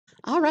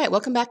All right,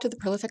 welcome back to the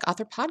Prolific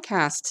Author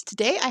Podcast.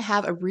 Today I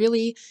have a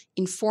really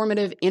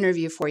informative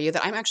interview for you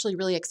that I'm actually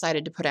really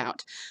excited to put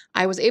out.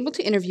 I was able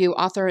to interview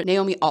author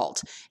Naomi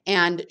Ault,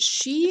 and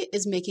she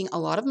is making a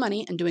lot of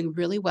money and doing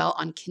really well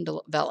on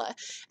Kindle Vella.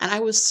 And I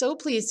was so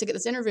pleased to get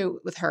this interview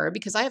with her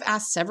because I have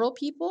asked several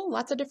people,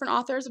 lots of different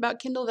authors about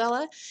Kindle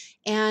Vella,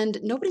 and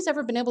nobody's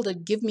ever been able to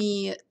give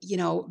me,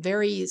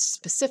 very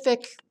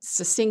specific,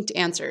 succinct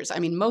answers. I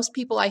mean, most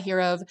people I hear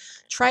of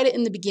tried it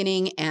in the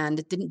beginning and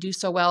it didn't do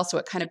so well, so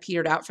it kind of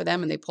petered out for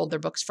them and they pulled their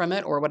books from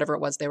it or whatever it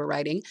was they were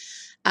writing.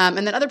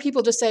 And then other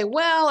people just say,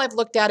 well, I've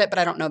looked at it, but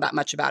I don't know that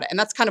much about it. And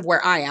that's kind of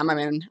where I am. I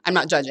mean, I'm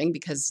not judging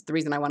because the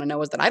reason I want to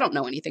know is that I don't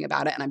know anything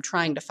about it and I'm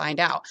trying to find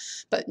out.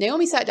 But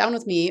Naomi sat down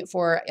with me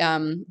for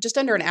just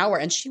under an hour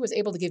and she was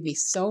able to give me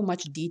so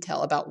much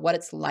detail about what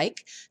it's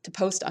like to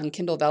post on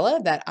Kindle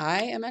Vella that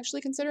I am actually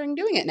considering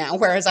doing it now,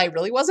 whereas I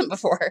really wasn't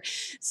before.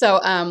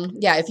 So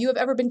yeah, if you have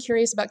ever been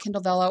curious about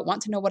Kindle Vella,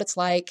 want to know what it's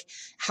like,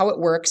 how it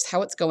works,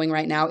 how it's going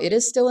right now, it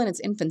is still in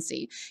its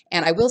infancy.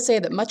 And I will say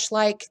that much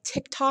like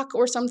TikTok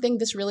or something,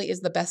 this really is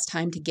the best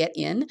time to get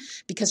in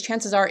because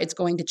chances are it's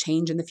going to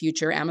change in the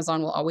future.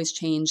 Amazon will always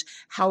change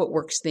how it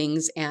works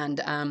things. And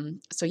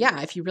so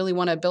yeah, if you really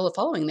want to build a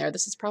following there,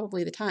 this is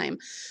probably the time.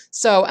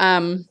 So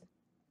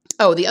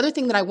oh, the other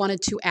thing that I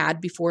wanted to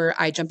add before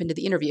I jump into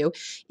the interview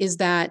is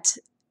that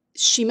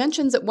she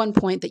mentions at one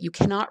point that you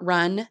cannot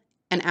run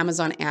an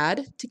Amazon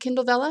ad to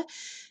Kindle Vella.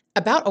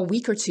 About a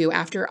week or two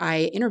after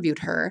I interviewed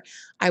her,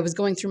 I was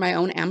going through my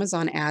own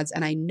Amazon ads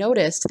and I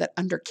noticed that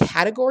under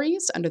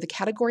categories, under the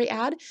category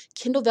ad,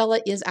 Kindle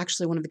Vella is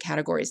actually one of the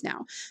categories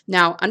now.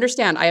 Now,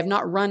 understand, I have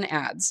not run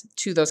ads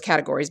to those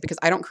categories because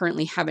I don't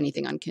currently have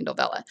anything on Kindle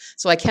Vella.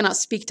 So I cannot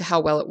speak to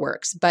how well it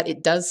works, but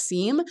it does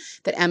seem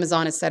that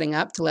Amazon is setting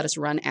up to let us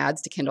run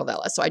ads to Kindle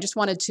Vella. So I just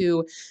wanted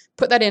to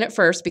put that in at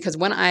first because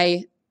when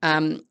I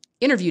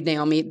interviewed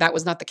Naomi, that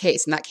was not the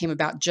case. And that came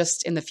about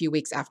just in the few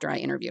weeks after I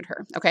interviewed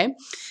her. Okay.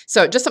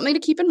 So just something to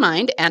keep in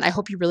mind. And I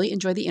hope you really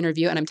enjoy the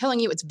interview. And I'm telling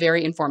you, it's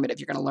very informative.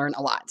 You're going to learn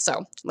a lot.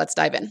 So let's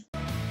dive in.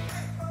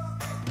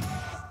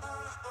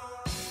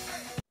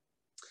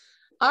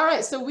 All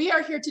right. So we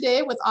are here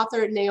today with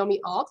author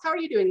Naomi Ault. How are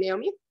you doing,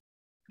 Naomi?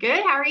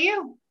 Good. How are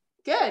you?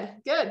 Good.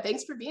 Good.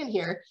 Thanks for being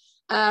here.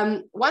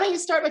 Why don't you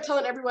start by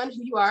telling everyone who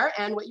you are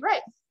and what you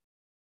write?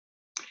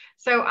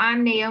 So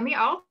I'm Naomi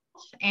Ault.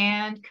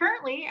 And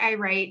currently I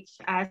write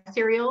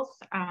serials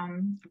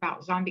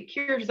about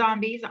cure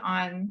zombies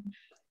on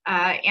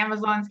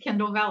Amazon's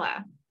Kindle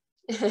Vella.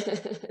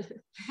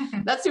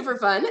 That's super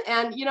fun.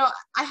 And,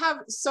 I have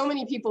so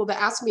many people that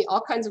ask me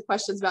all kinds of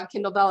questions about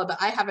Kindle Vella, but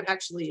I haven't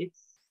actually,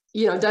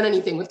 done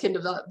anything with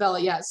Kindle Vella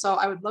yet. So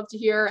I would love to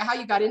hear how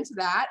you got into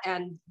that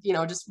and,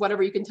 just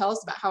whatever you can tell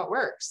us about how it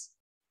works.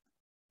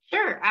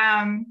 Sure.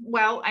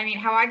 Well, I mean,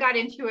 how I got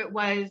into it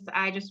was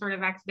I just sort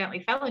of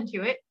accidentally fell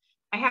into it.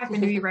 I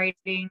happened to be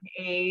writing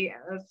a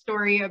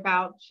story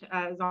about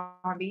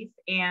zombies.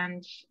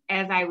 And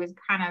as I was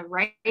kind of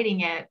writing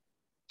it,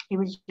 it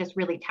was just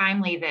really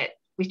timely that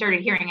we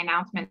started hearing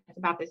announcements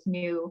about this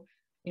new,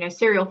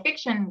 serial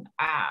fiction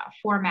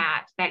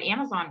format that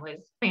Amazon was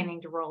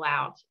planning to roll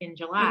out in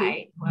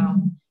July. Mm-hmm.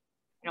 Well,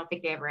 I don't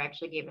think they ever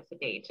actually gave us a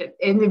date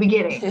in the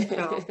beginning.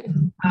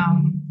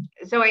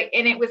 So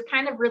and it was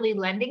kind of really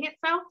lending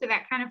itself to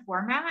that kind of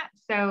format.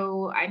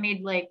 So I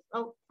made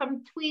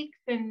some tweaks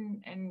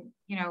and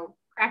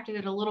crafted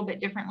it a little bit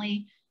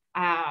differently.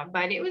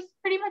 But it was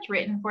pretty much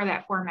written for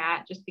that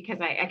format just because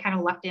I kind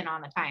of lucked in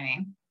on the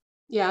timing.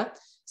 Yeah.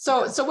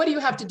 So what do you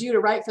have to do to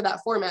write for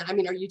that format? I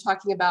mean, are you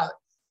talking about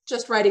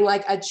just writing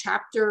like a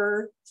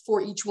chapter for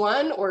each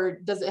one, or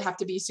does it have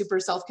to be super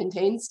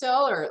self-contained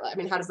still? Or, I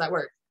mean, how does that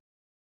work?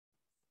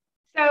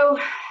 So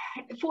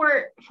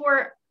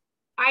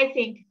I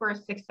think for a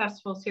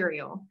successful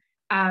serial,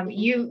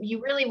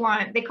 you really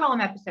want, they call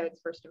them episodes,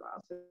 first of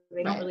all, so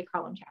they don't really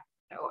call them chapters.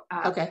 So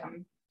okay.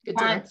 Good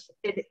want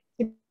it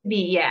to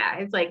be,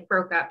 it's like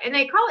broke up, and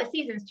they call it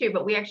seasons too,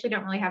 but we actually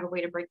don't really have a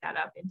way to break that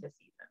up into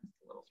seasons.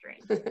 It's a little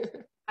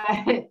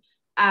strange.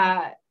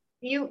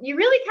 You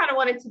really kind of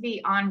want it to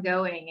be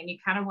ongoing, and you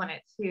kind of want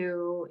it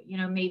to,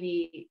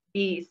 maybe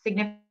be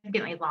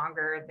significantly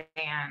longer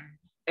than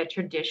a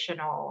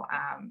traditional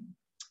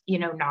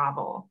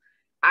novel.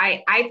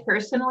 I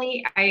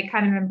personally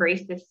kind of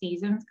embrace the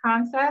seasons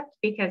concept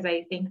because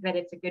I think that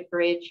it's a good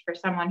bridge for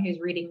someone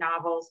who's reading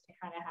novels to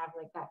kind of have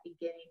like that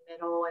beginning,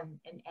 middle,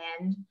 and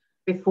end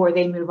before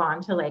they move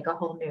on to like a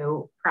whole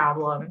new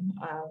problem,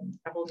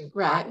 a whole new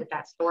plot with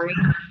that story.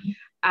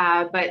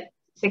 But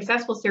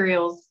successful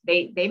serials,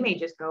 they may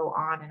just go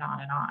on and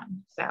on and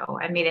on. So,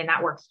 I mean, and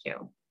that works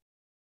too.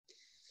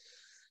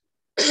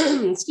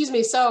 Excuse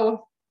me.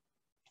 So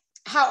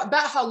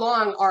how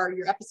long are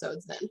your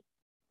episodes then?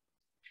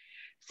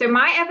 So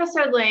my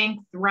episode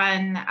lengths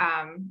run,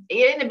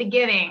 in the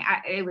beginning,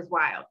 it was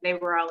wild. They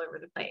were all over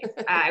the place.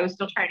 I was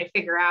still trying to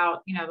figure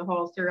out, the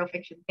whole serial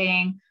fiction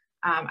thing.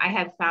 I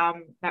had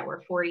some that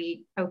were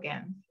 40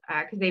 tokens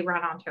because they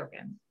run on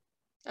tokens.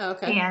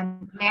 Okay.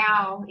 And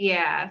now,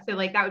 so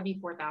like that would be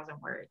 4,000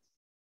 words.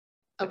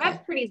 But Okay.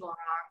 that's pretty long.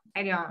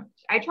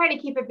 I try to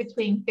keep it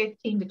between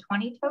 15 to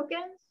 20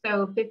 tokens.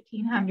 So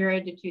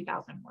 1,500 to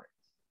 2,000 words.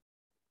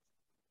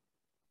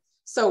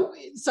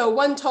 So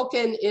one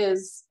token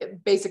is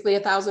basically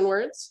 1,000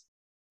 words?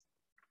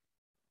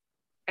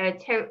 A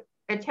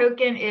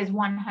token is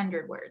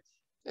 100 words.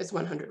 It's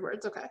 100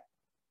 words, okay.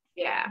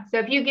 Yeah. So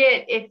if you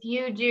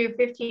do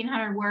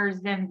 1,500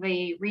 words, then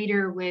the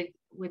reader would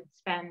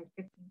spend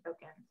 15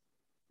 tokens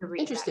to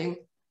read. Interesting.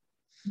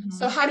 Mm-hmm.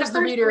 So how does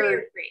the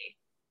reader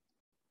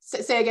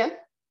say again?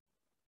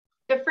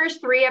 The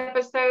first 3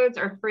 episodes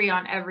are free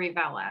on every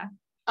Vella.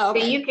 Oh,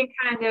 okay. So you can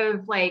kind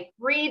of like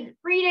read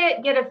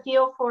it, get a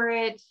feel for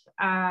it,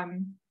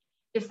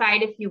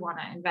 decide if you want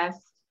to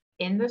invest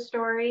in the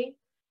story.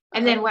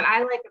 And then what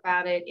I like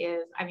about it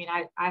is, I mean,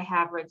 I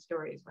have read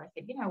stories where I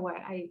think, you know what,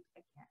 I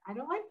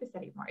don't like this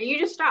anymore. You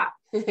just stop.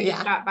 You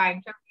just stop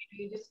buying tokens.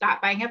 You just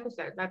stop buying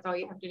episodes. That's all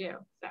you have to do.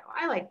 So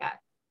I like that.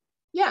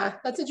 Yeah,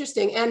 that's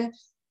interesting. And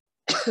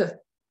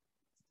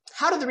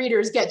how do the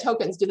readers get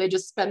tokens? Do they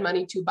just spend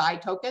money to buy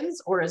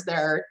tokens, or is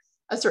there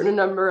a certain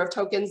number of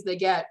tokens they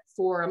get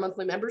for a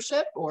monthly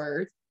membership?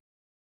 Or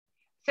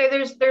so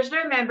there's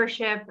no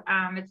membership.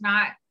 It's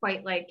not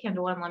quite like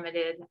Kindle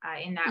Unlimited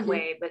in that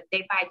way, but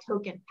they buy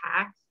token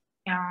packs.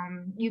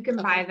 You can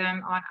buy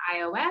them on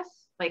iOS,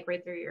 like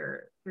right through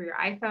your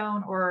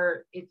iPhone,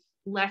 or it's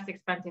less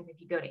expensive if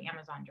you go to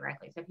Amazon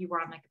directly. So if you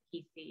were on like a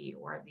PC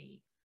or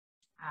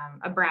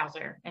a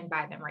browser and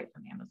buy them right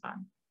from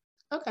Amazon.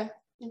 Okay,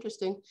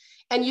 interesting.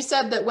 And you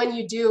said that when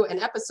you do an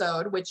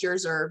episode, which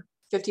yours are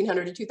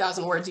 1,500 to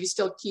 2,000 words, you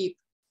still keep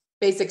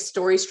basic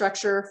story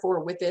structure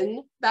for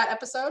within that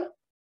episode?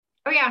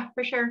 Oh yeah,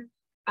 for sure.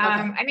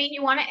 I mean,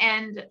 you want to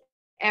end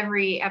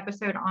every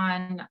episode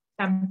on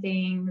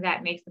something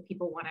that makes the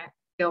people want to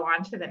go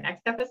on to the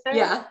next episode.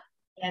 Yeah.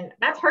 And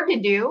that's hard to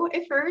do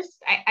at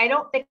first. I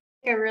don't think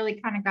I really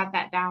kind of got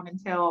that down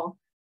until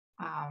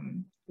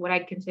what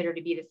I'd consider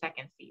to be the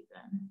second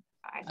season.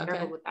 I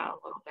struggled with that a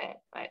little bit,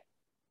 but.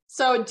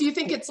 So do you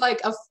think it's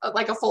like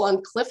a full-on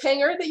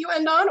cliffhanger that you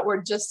end on,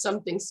 or just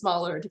something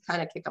smaller to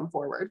kind of kick them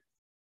forward?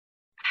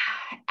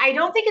 I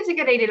don't think it's a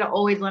good idea to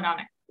always land on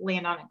a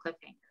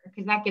cliffhanger,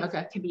 because that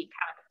gets to be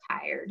kind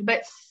of tired,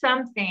 but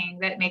something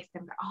that makes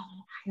them go,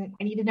 oh,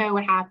 I need to know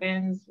what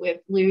happens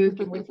with Luke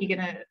and what's he going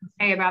to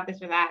say about this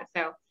or that.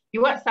 So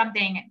you want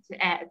something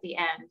at the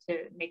end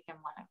to make them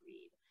want to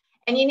read.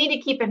 And you need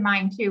to keep in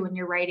mind too, when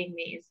you're writing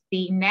these,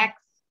 the next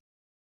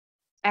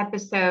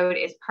episode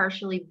is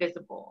partially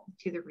visible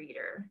to the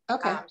reader.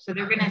 So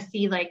they're going to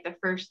see like the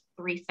first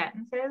 3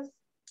 sentences.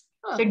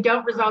 So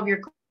don't resolve your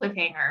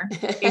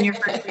cliffhanger in your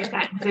first 3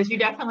 sentences. You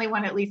definitely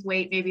want to at least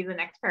wait maybe the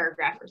next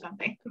paragraph or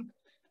something.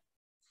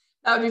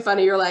 That would be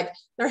funny. You're like,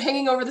 they're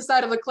hanging over the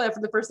side of the cliff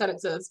in the first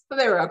sentences, but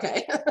they were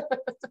okay.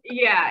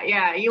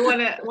 Yeah. You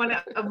want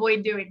to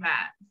avoid doing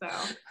that.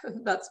 So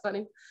that's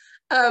funny.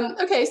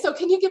 Okay, so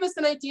can you give us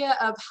an idea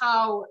of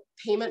how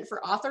payment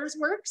for authors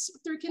works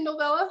through Kindle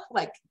Vella?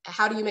 Like,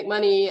 how do you make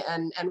money,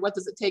 and what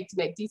does it take to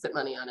make decent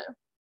money on it?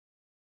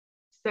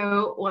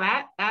 So,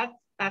 well,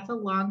 that's a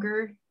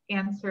longer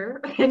answer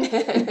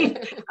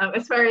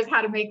as far as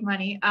how to make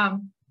money.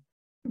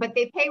 But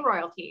they pay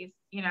royalties,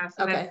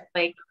 so that's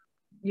like,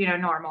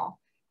 normal.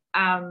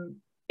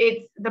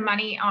 It's the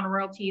money on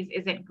royalties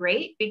isn't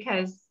great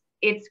because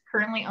it's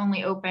currently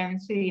only open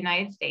to the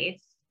United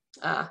States.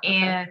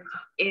 And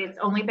it's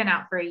only been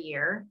out for a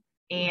year,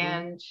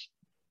 and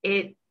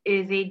it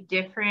is a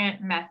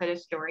different method of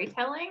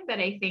storytelling that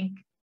I think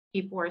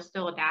people are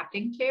still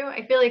adapting to.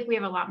 I feel like we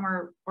have a lot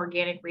more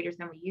organic readers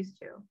than we used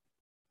to,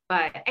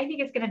 but I think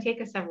it's going to take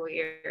us several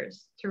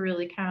years to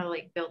really kind of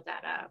like build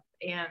that up,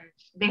 and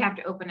they have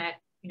to open it,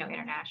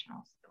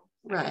 international still.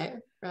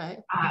 So, right.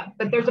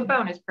 But there's a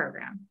bonus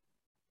program.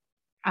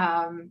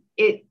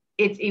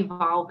 It's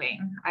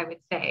evolving, I would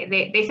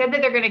say. They said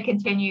that they're going to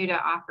continue to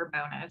offer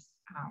bonus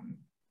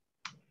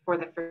for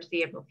the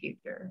foreseeable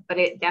future, but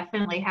it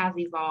definitely has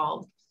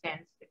evolved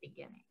since the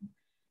beginning.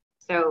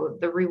 So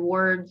the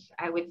rewards,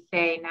 I would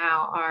say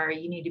now, are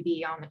you need to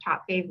be on the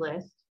top fave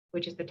list,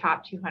 which is the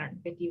top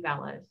 250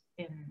 Vellas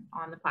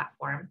on the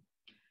platform.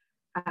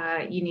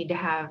 You need to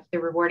have the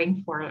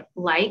rewarding for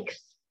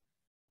likes,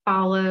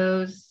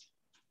 follows,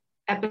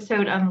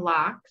 episode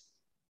unlocks,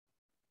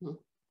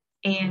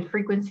 and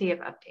frequency of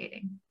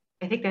updating.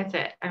 I think that's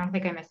it. I don't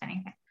think I missed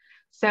anything.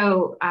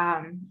 So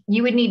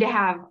you would need to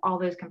have all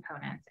those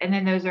components, and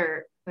then those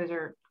are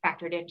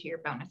factored into your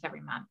bonus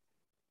every month.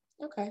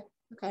 Okay.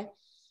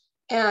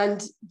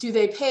 And do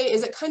they pay?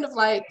 Is it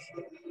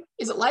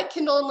like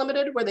Kindle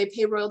Unlimited, where they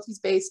pay royalties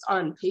based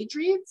on page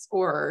reads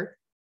or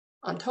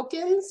on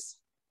tokens?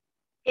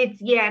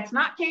 It's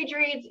not page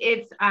reads.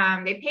 It's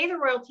they pay the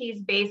royalties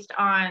based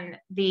on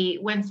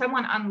when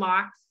someone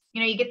unlocks.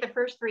 You get the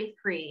first 3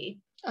 free.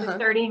 So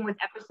starting with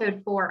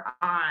episode 4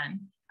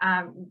 on,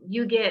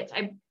 you get,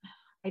 I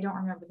don't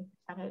remember the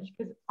percentage,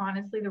 because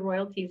honestly, the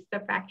royalties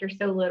factor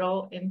so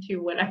little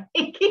into what I'm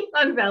making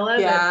on Vella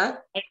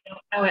that I don't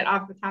know it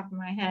off the top of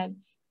my head.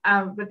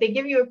 But they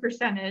give you a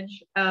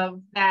percentage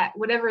of that,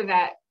 whatever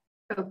that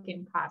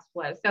token cost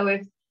was. So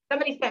if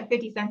somebody spent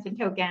 50 cents in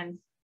tokens,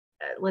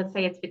 let's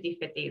say it's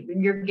 50-50,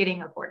 you're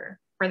getting a quarter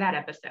for that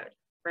episode,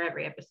 for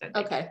every episode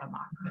that Okay. you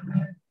unlock.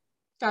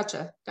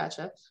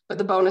 Gotcha. But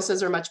the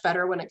bonuses are much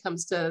better when it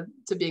comes to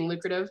being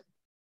lucrative.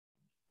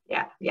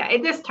 Yeah.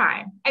 At this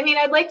time, I mean,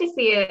 I'd like to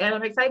see it, and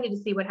I'm excited to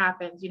see what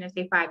happens,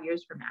 say 5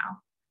 years from now,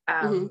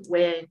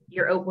 when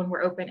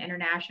we're open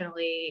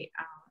internationally.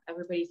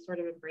 Everybody's sort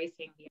of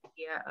embracing the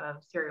idea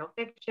of serial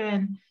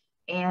fiction,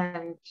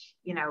 and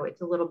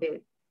it's a little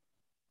bit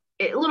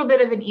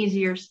of an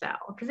easier sell,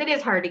 because it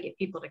is hard to get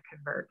people to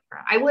convert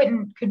from. I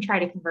wouldn't try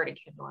to convert a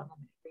Kindle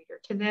Unlimited reader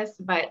to this,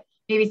 but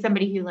maybe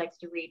somebody who likes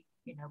to read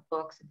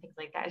books and things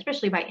like that,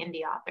 especially by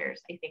indie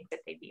authors, I think that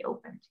they'd be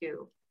open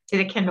to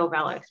the Kindle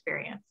Vella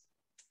experience.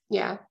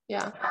 Yeah.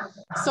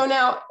 So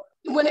now,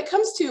 when it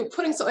comes to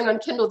putting something on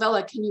Kindle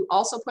Vella, can you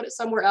also put it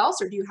somewhere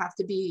else, or do you have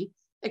to be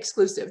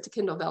exclusive to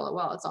Kindle Vella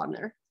while it's on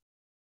there?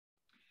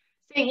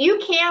 So you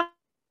can,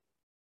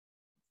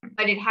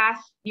 but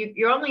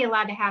you're only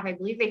allowed to have, I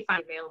believe they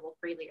find available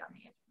freely on the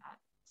internet.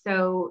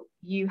 So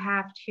you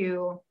have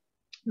to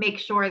make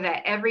sure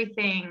that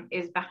everything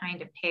is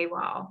behind a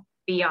paywall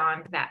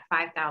beyond that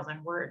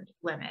 5,000 word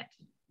limit.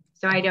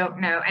 So I don't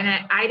know,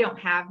 and I don't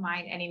have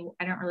mine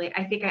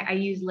I think I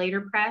use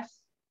Letterpress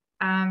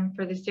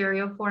for the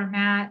serial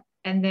format,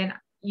 and then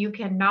you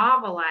can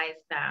novelize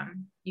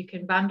them. You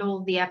can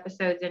bundle the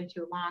episodes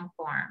into long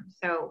form.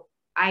 So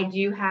I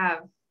do have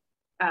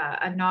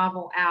a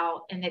novel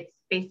out, and it's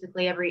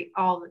basically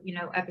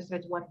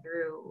episodes 1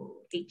 through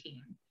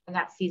 18, and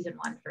that's season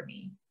 1 for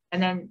me.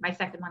 And then my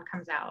second one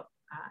comes out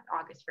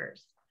August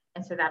 1st.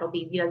 And so that'll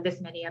be,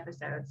 this many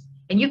episodes,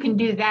 and you can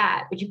do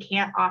that, but you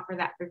can't offer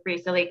that for free.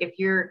 So like if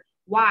you're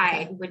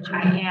wide, which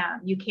I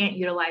am, you can't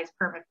utilize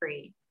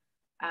perma-free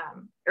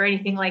or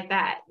anything like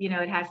that. They're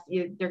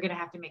going to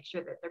have to make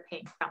sure that they're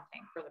paying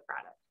something for the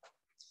product.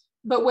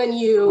 But when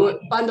you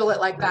bundle it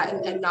like that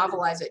and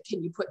novelize it,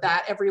 can you put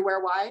that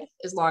everywhere wide,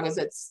 as long as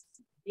it's?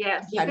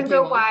 Yes, you can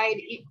go wide.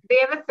 They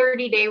have a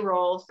 30-day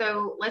rule.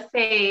 So let's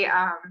say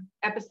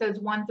episodes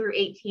 1 through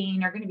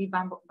 18 are going to be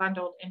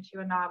bundled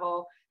into a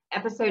novel.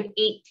 Episode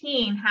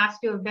 18 has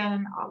to have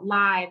been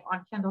live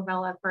on Kindle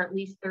Vella for at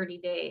least 30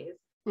 days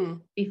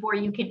before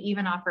you can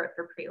even offer it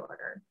for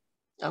pre-order.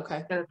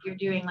 Okay. So if you're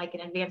doing like an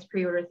advanced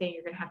pre-order thing,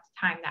 you're going to have to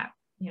time that,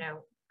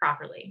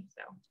 properly.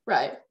 So.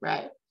 Right.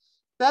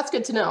 That's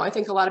good to know. I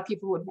think a lot of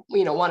people would,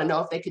 want to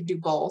know if they could do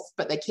both,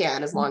 but they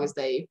can, as long as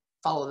they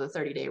follow the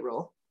 30-day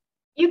rule.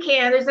 You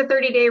can. There's a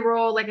 30-day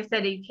rule. Like I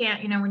said, you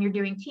can't, when you're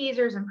doing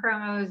teasers and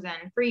promos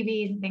and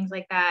freebies and things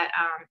like that,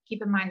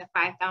 keep in mind the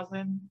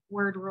 5,000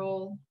 word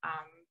rule.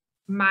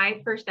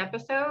 My first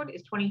episode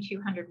is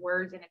 2,200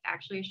 words, and it's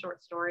actually a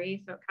short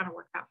story. So it kind of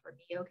worked out for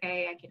me.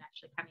 Okay. I can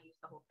actually kind of use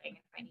the whole thing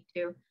if I need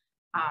to.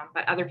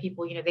 But other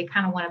people, they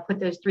kind of want to put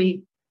those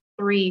three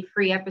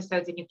free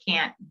episodes, and you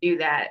can't do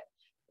that.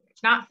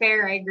 It's not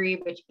fair. I agree,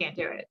 but you can't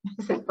do it.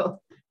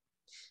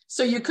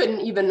 So you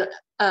couldn't even,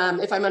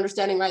 if I'm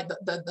understanding right,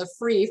 the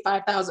free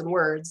 5,000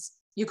 words,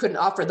 you couldn't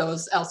offer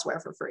those elsewhere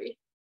for free.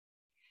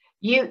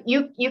 You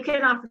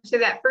can offer, so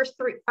that first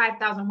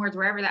 5,000 words,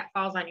 wherever that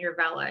falls on your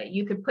Vella,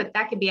 you could put,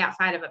 that could be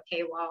outside of a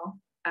paywall.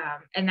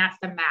 And that's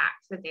the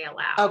max that they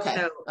allow. Okay.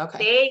 So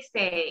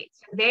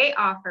they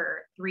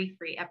offer 3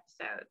 free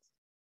episodes.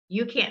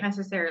 You can't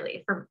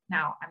necessarily,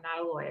 now I'm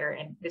not a lawyer,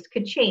 and this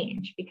could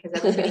change because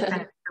everybody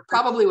kind of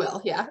probably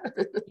will. Yeah.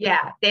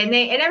 Yeah. And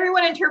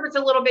everyone interprets a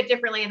little bit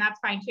differently, and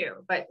that's fine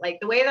too. But like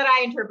the way that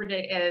I interpret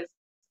it is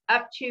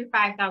up to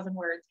 5,000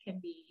 words can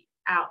be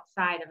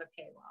outside of a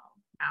paywall.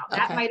 Now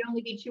that might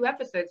only be 2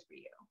 episodes for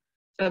you.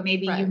 So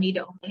maybe you need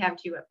to only have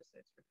 2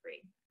 episodes for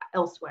free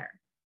elsewhere.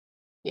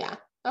 Yeah.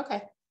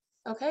 Okay.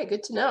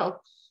 Good to know.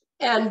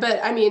 But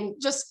I mean,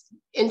 just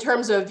in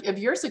terms of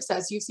your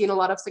success, you've seen a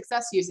lot of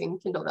success using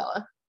Kindle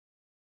Vella.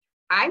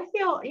 I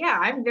feel,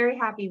 I'm very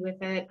happy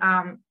with it.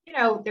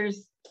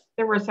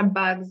 There were some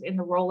bugs in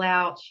the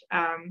rollout.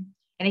 And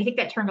I think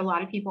that turned a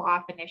lot of people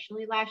off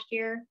initially last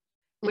year,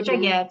 which I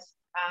get.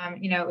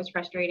 It was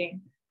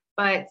frustrating.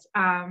 But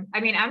I'm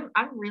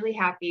really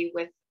happy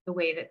with the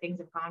way that things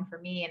have gone for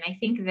me. And I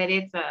think that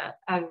it's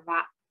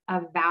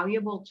a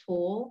valuable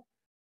tool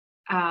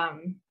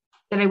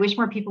that I wish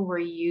more people were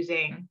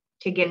using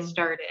to get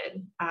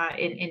started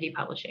in indie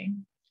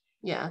publishing.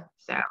 Yeah.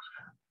 So,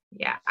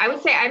 I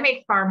would say I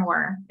make far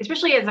more,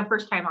 especially as a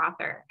first-time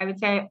author. I would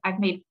say I've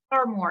made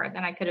far more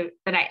than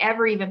I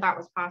ever even thought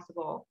was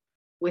possible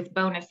with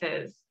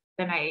bonuses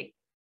than I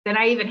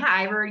even had.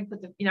 I've already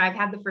put I've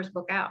had the first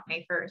book out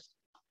May 1st,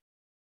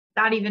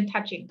 not even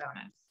touching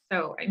bonus.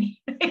 So, I mean,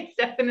 it's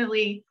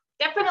definitely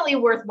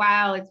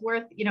worthwhile. It's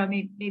worth,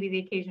 maybe the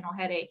occasional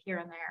headache here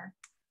and there.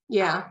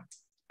 Yeah.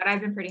 But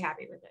I've been pretty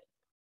happy with it.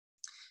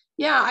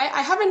 Yeah,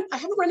 I haven't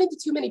run into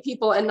too many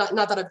people, and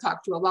not that I've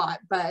talked to a lot,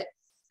 but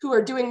who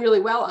are doing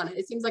really well on it.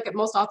 It seems like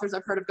most authors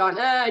I've heard have gone,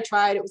 I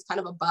tried, it was kind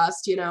of a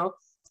bust,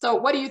 So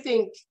what do you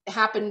think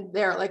happened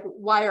there? Like,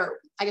 why are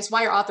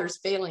authors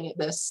failing at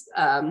this?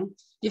 Do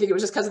you think it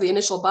was just because of the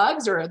initial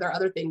bugs, or are there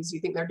other things you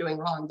think they're doing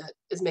wrong that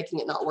is making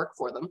it not work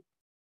for them?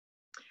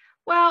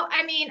 Well,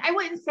 I mean, I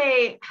wouldn't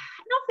say,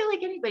 I don't feel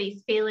like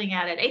anybody's failing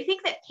at it. I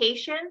think that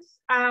patience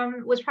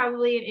was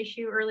probably an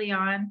issue early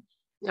on.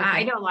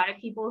 I Okay. know a lot of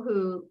people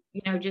who,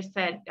 just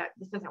said,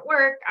 this doesn't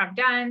work, I'm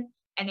done.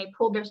 And they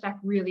pulled their stuff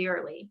really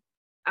early.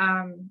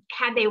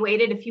 Had they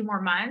waited a few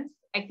more months,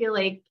 I feel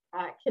like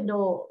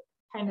Kindle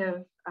kind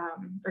of,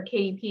 or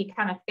KDP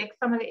kind of fixed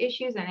some of the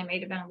issues and they may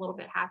have been a little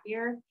bit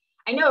happier.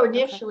 I know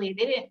Okay. initially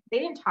they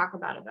didn't talk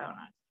about a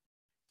bonus.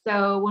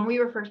 So when we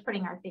were first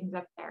putting our things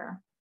up there,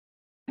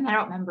 and I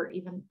don't remember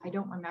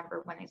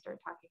when they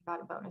started talking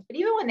about a bonus, but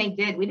even when they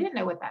did, we didn't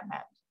know what that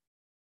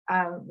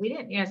meant. We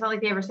didn't, it's not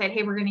like they ever said,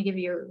 hey, we're going to give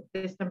you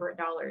this number of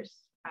dollars.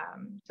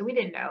 So we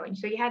didn't know. And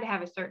so you had to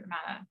have a certain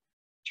amount of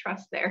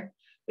trust there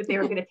that they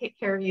were going to take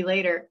care of you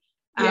later.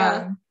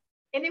 Yeah.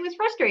 And it was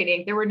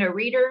frustrating. There were no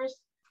readers.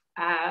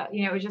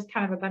 It was just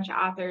kind of a bunch of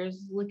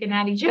authors looking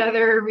at each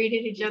other,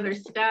 reading each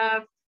other's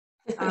stuff.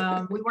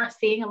 We weren't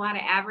seeing a lot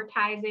of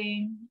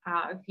advertising.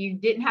 If you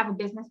didn't have a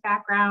business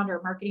background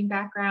or marketing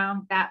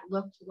background, that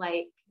looked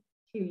like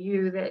to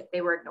you that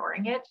they were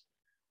ignoring it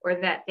or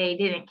that they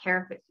didn't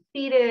care if it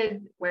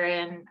succeeded,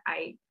 wherein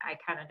I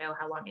kind of know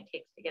how long it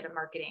takes to get a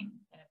marketing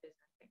and a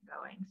business thing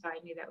going. So I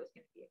knew that was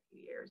going to be a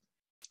few years.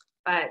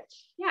 But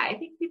yeah, I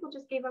think people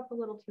just gave up a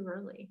little too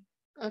early.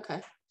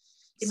 Okay.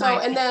 In So,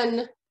 my and opinion.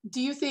 then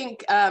do you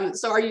think,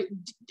 so are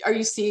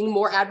you seeing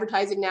more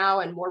advertising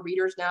now and more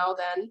readers now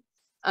than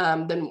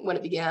when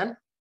it began?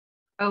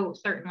 Oh,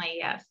 certainly,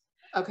 yes.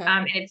 Okay.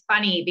 And it's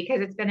funny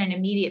because it's been an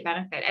immediate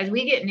benefit as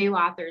we get new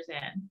authors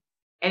in.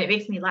 And it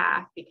makes me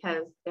laugh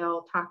because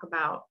they'll talk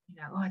about,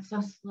 oh, it's so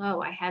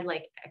slow. I had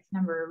like X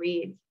number of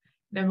reads.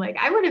 And I'm like,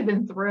 I would have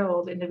been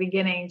thrilled in the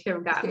beginning to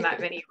have gotten that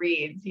many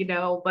reads,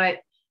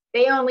 but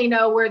they only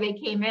know where they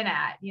came in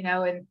at,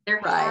 and there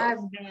Right. has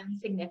been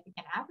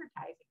significant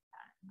advertising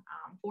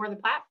done for the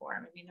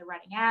platform. I mean, they're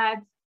running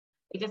ads.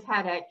 They just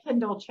had a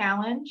Kindle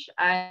challenge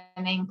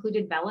and they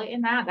included Vella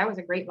in that. That was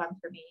a great one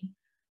for me.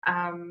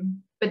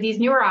 But these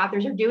newer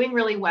authors are doing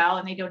really well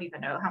and they don't even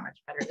know how much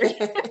better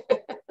they're doing.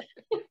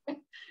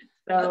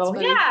 That's So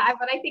funny. yeah,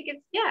 but I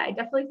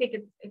definitely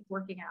think it's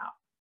working out.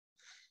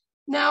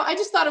 Now, I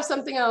just thought of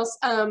something else.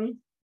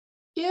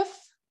 If,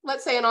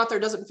 let's say, an author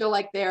doesn't feel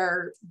like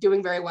they're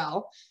doing very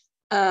well,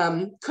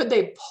 could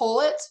they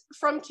pull it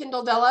from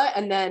Kindle Vella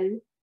and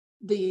then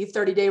the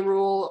 30-day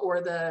rule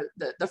or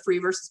the free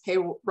versus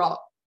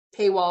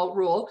paywall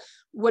rule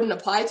wouldn't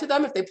apply to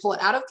them if they pull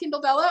it out of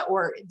Kindle Vella,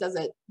 or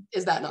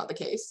is that not the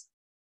case?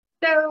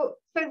 So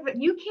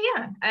you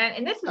can,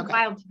 and this is Okay.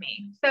 wild to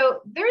me.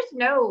 So there's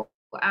no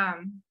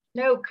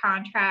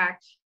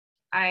contract.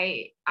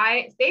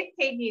 They've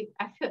paid me.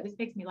 I feel this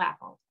makes me laugh.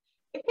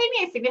 They paid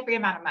me a significant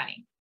amount of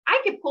money.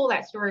 I could pull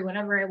that story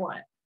whenever I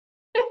want.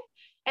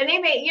 And they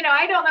may,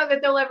 I don't know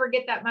that they'll ever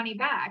get that money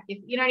back. If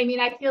you know what I mean,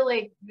 I feel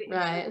like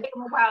Right. it'll take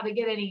them a while to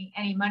get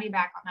any money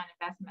back on that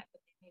investment that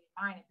they made in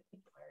mine in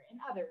particular, and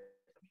others,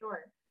 I'm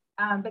sure.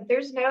 But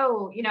there's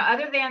no,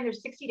 other than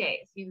there's 60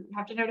 days. You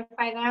have to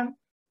notify them.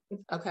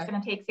 It's Okay.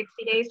 going to take 60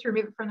 days to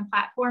remove it from the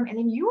platform, and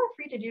then you are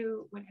free to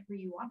do whatever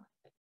you want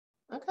with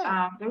it.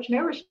 Okay. There's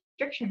no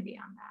restriction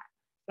beyond that.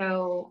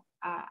 So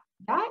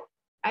that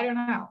I don't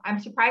know. I'm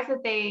surprised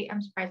that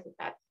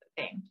that's the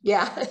thing.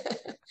 Yeah.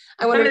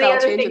 I Some wonder of if the that'll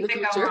other change in things the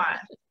that go future.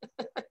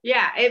 on.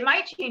 Yeah, it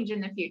might change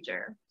in the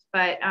future,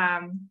 but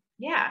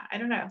yeah, I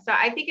don't know. So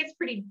I think it's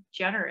pretty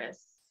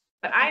generous.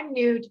 But I'm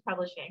new to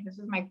publishing. This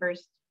is my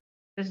first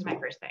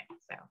thing.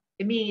 So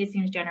to me, it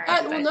seems generous.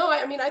 Well, But no,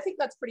 I mean, I think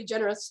that's pretty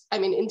generous. I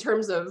mean, in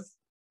terms of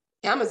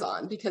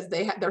Amazon, because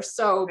they're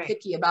so right,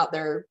 picky about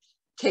their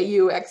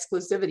KU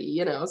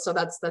exclusivity, so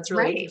that's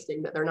really right.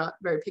 interesting that they're not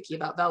very picky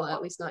about Vella,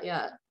 at least not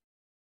yet.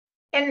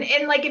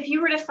 And like if you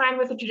were to sign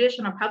with a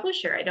traditional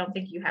publisher, I don't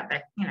think you have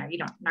that. You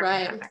don't not going to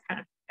have Right. that kind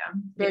of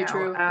freedom. Very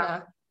true.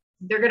 Yeah.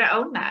 They're going to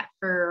own that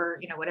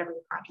for whatever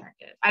your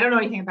contract is. I don't know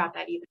anything about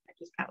that either. I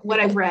just kind of what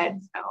I've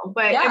read. So,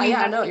 but I mean,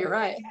 Yeah, that's no, you're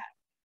right.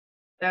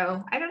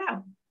 so I don't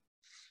know.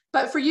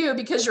 But for you,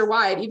 because you're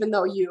wide, even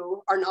though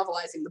you are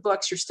novelizing the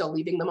books, you're still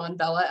leaving them on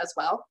Vella as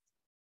well.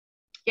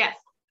 Yes.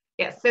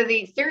 Yes. So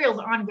the serial's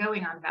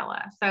ongoing on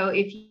Vella. So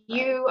if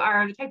you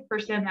are the type of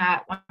person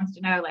that wants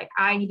to know, like,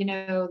 I need to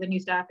know the new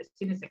stuff as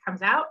soon as it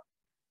comes out,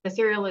 the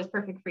serial is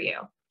perfect for you.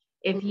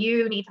 If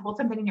you need to hold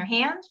something in your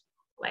hand,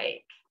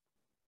 like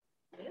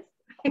this,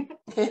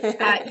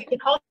 you can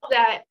hold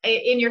that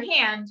in your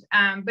hand,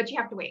 but you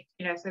have to wait.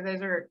 So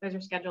those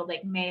are scheduled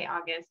like May,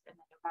 August, and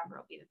then November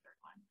will be the third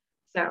one.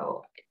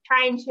 So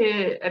trying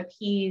to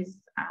appease,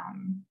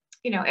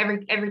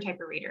 every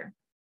type of reader.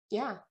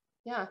 Yeah.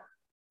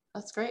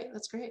 That's great.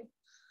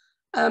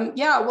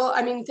 Yeah, well,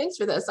 I mean, thanks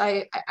for this.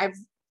 I've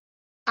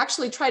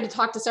actually tried to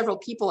talk to several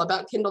people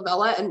about Kindle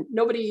Vella, and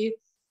nobody,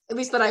 at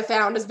least that I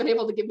found, has been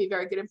able to give me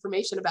very good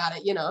information about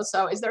it,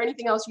 So is there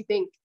anything else you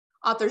think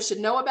authors should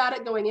know about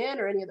it going in,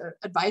 or any other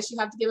advice you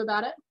have to give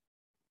about it?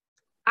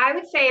 I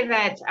would say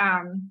that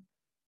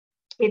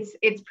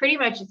it's pretty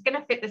much, it's going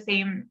to fit the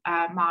same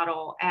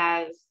model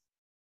as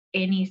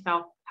any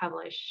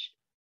self-published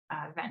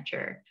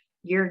venture.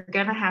 you're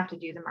going to have to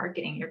do the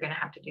marketing. You're going to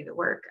have to do the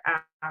work.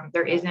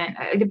 There isn't,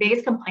 the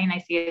biggest complaint I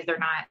see is they're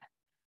not,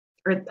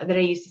 or that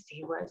I used to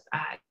see was,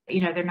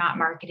 they're not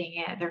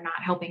marketing it. They're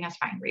not helping us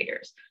find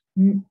readers.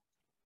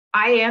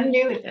 I am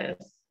new at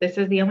this. This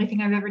is the only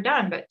thing I've ever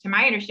done, but to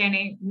my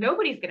understanding,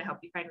 nobody's going to help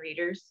you find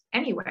readers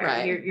anywhere.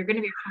 Right. You're going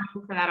to be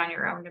responsible for that on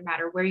your own, no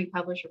matter where you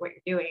publish or what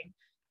you're doing.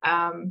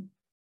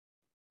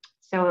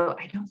 So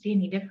I don't see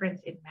any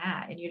difference in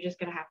that. And you're just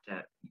going to have to,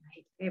 I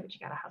hate to say it, but you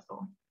got to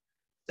hustle.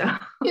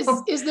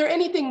 So is there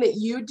anything that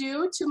you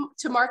do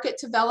to market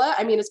to Vella?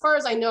 I mean, as far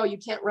as I know, you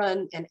can't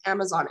run an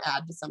Amazon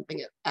ad to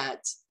something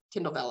at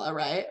Kindle Vella,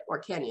 right? Or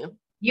can you?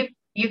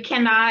 You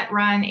cannot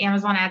run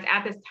Amazon ads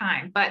at this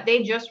time, but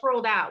they just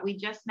rolled out. We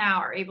just now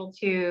are able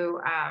to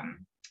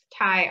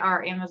tie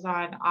our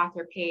Amazon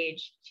author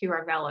page to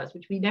our Vellas,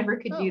 which we never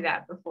could do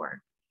that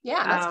before.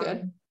 Yeah, that's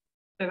good.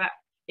 So that,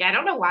 yeah, I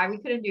don't know why we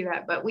couldn't do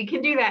that, but we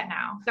can do that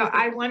now. So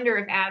I wonder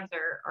if ads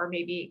are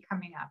maybe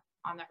coming up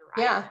on the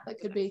horizon. Yeah, that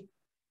could be.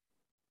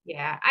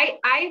 Yeah,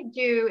 I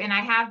do, and I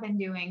have been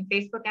doing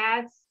Facebook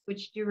ads,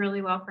 which do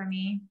really well for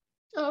me.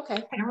 Oh, okay.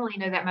 I don't really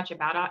know that much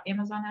about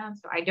Amazon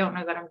ads, so I don't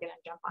know that I'm going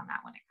to jump on that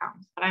when it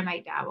comes, but I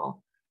might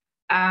dabble.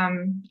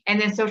 And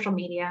then social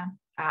media.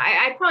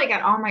 I probably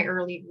got all my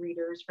early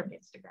readers from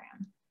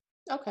Instagram.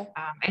 Okay.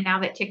 And now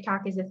that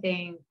TikTok is a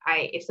thing,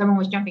 if someone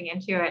was jumping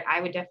into it, I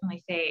would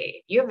definitely say,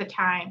 if you have the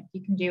time,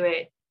 you can do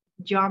it,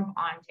 jump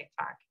on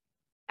TikTok.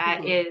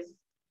 That is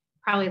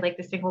probably like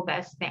the single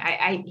best thing.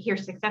 I hear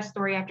success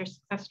story after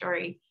success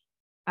story.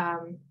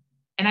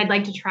 And I'd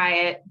like to try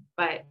it,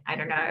 but I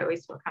don't know. I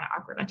always feel kind of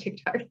awkward on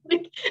TikTok.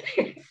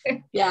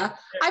 Yeah,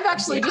 I've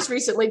actually just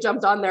recently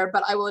jumped on there,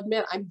 but I will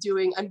admit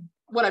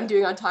what I'm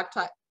doing on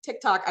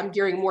TikTok, I'm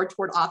gearing more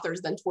toward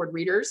authors than toward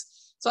readers.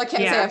 So I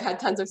can't say I've had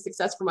tons of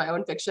success for my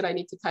own fiction. I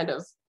need to kind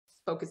of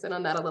focus in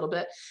on that a little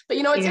bit. But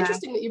it's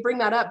interesting that you bring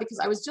that up, because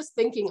I was just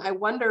thinking, I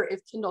wonder if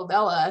Kindle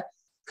Vella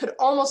could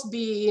almost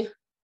be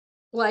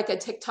like a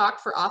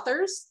TikTok for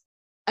authors.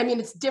 I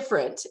mean, it's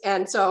different.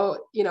 And so,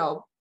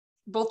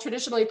 both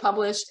traditionally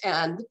published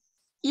and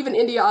even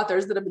indie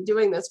authors that have been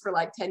doing this for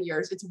like 10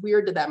 years, it's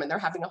weird to them and they're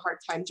having a hard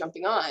time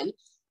jumping on.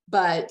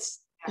 But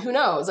who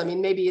knows? I mean,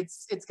 maybe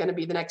it's going to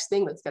be the next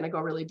thing that's going to go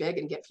really big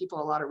and get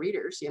people a lot of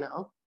readers,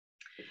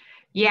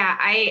 Yeah,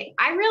 I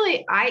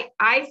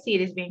see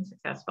it as being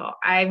successful.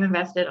 I've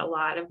invested a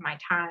lot of my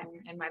time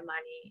and my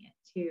money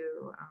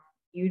into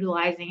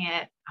utilizing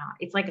it.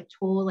 It's like a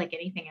tool, like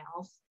anything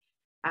else.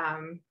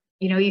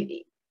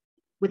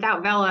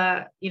 Without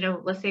Vella,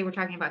 let's say we're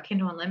talking about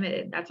Kindle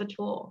Unlimited, that's a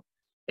tool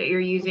that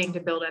you're using to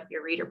build up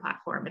your reader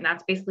platform. And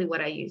that's basically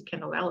what I use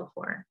Kindle Vella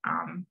for.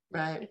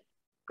 Right.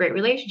 Great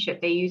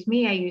relationship. They use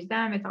me, I use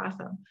them. It's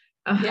awesome.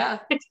 Yeah.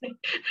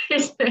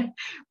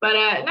 But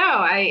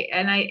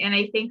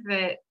I think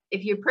that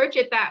if you approach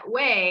it that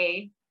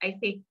way, I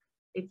think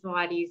it's a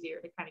lot easier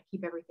to kind of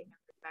keep everything in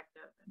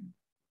perspective and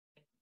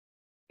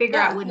figure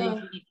out what it is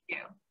you need to do.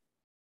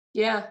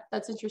 Yeah,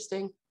 that's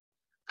interesting.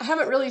 I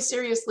haven't really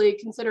seriously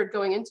considered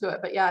going into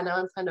it, but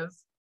now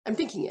I'm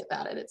thinking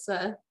about it. It's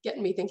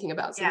getting me thinking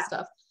about some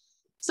stuff.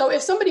 So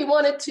if somebody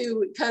wanted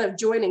to kind of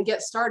join and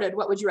get started,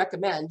 what would you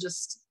recommend?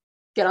 Just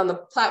get on the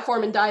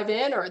platform and dive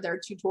in, or are there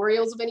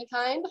tutorials of any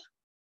kind?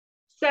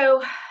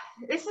 So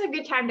this is a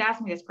good time to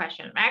ask me this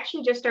question. I'm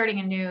actually just starting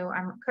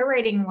I'm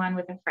co-writing one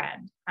with a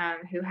friend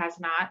who has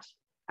not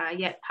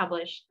yet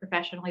published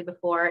professionally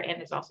before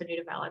and is also new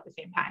to Vella at the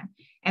same time.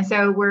 And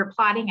so we're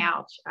plotting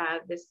out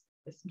this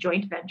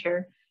joint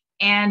venture,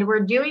 and we're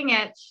doing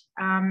it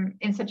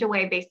in such a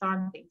way based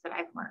on things that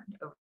I've learned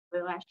over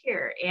the last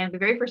year. And the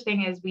very first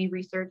thing is we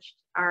researched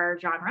our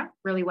genre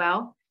really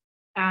well.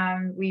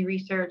 We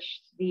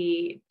researched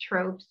the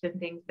tropes and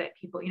things that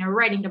people,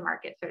 writing to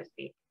market, so to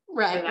speak.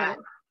 Right.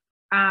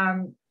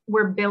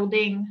 We're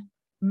building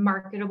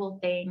marketable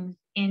things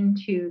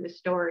into the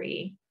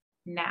story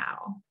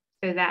now,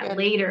 so that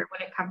later,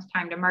 when it comes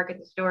time to market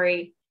the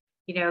story,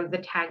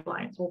 the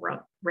taglines will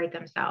write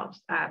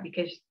themselves,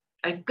 because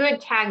a good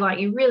tagline,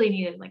 you really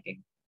needed like a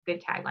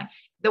good tagline.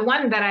 The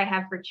one that I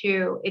have for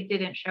Chew, it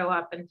didn't show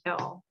up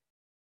until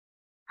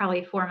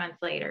probably 4 months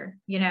later,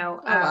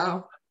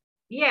 Wow.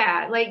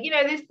 Yeah,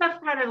 this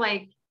stuff kind of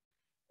like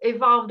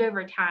evolved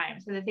over time.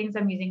 So the things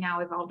I'm using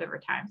now evolved over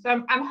time.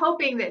 So I'm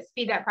hoping that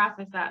speed that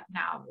process up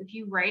now. If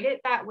you write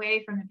it that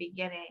way from the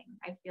beginning,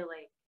 I feel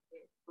like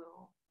it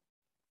will,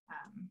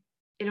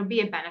 it'll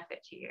be a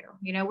benefit to you.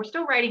 We're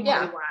still writing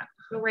what we want.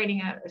 We're still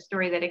writing a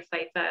story that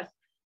excites us.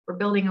 We're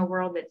building a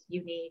world that's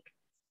unique.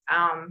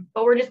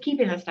 But we're just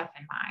keeping this stuff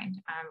in mind.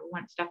 We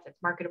want stuff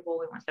that's marketable.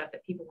 We want stuff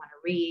that people want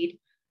to read.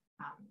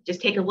 Just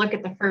take a look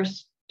at the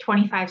first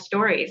 25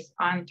 stories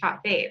on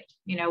Top Faved.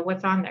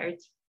 What's on there?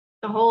 It's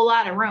a whole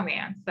lot of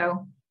romance.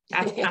 So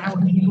that's kind of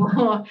what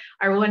people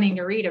are wanting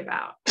to read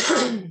about.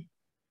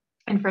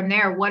 And from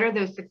there, what are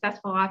those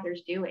successful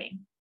authors doing?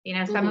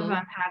 Some of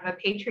them have a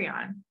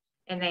Patreon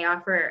and they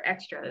offer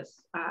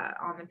extras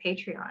on the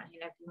Patreon.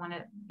 If you want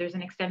to, there's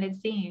an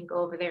extended scene, go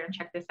over there and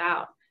check this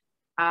out.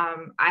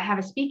 I have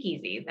a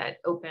speakeasy that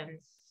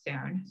opens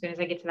soon as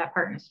I get to that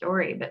part in the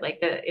story. But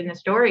like in the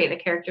story, the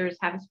characters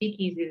have a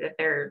speakeasy that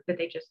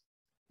they just,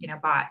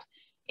 bought,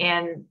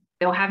 and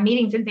they'll have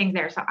meetings and things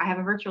there. So I have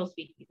a virtual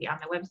speakeasy on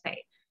the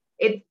website.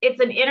 It's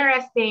an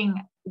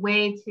interesting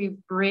way to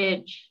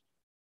bridge,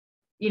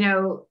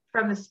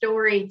 from the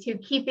story to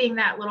keeping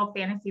that little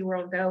fantasy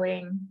world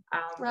going.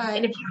 Right.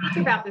 And if you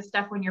think about this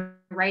stuff when you're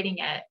writing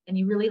it, and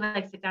you really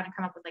like sit down and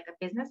come up with like a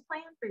business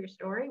plan for your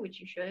story, which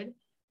you should,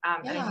 I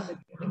think you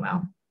do really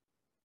well.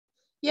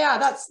 Yeah,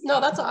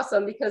 that's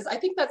awesome, because I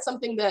think that's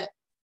something that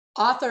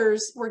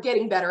authors, we're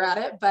getting better at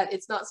it, but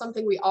it's not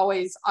something we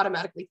always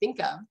automatically think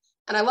of.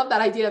 And I love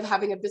that idea of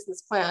having a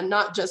business plan,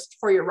 not just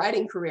for your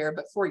writing career,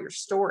 but for your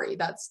story.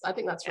 I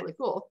think that's really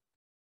cool.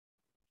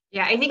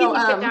 Yeah, I think if you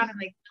sit down and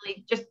like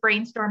really just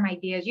brainstorm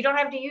ideas, you don't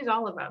have to use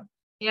all of them.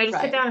 Just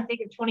sit down and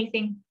think of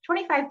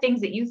 25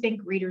 things that you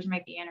think readers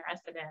might be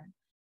interested in,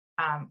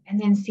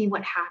 and then see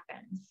what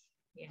happens.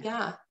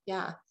 Yeah.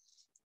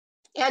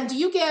 And do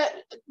you get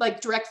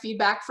like direct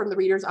feedback from the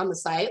readers on the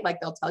site? Like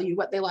they'll tell you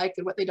what they like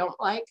and what they don't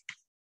like?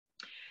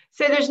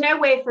 So there's no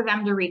way for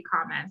them to read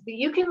comments.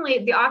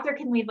 The author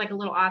can leave like a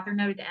little author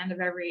note at the end of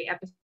every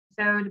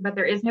episode, but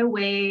there is no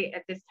way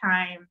at this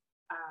time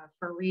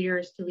for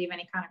readers to leave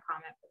any kind of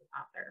comment for the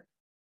author.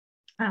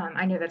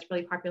 I know that's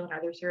really popular in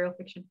other serial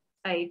fiction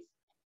sites.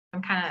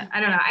 I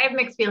don't know. I have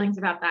mixed feelings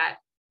about that.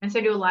 And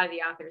so do a lot of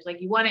the authors.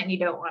 Like, you want it and you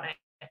don't want it.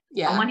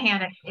 Yeah. On one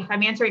hand, if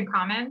I'm answering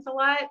comments a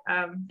lot,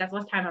 that's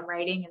less time I'm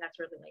writing, and that's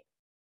really like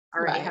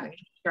already having a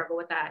struggle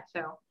with that.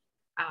 So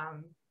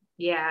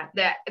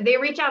they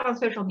reach out on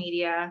social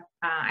media.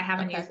 I have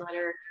a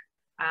newsletter,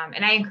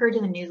 and I encourage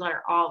in the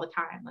newsletter all the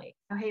time, like,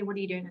 oh, hey, what are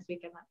you doing this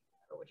weekend?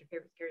 What's your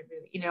favorite scary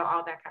movie?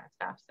 All that kind of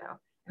stuff. So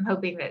I'm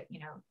hoping that,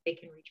 they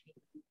can reach me.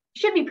 It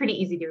should be pretty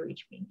easy to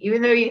reach me,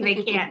 even though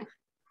they can't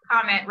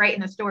comment right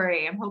in the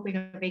story. I'm hoping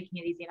of making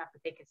it easy enough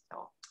that they can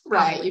still.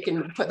 Right. You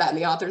can put that in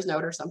the author's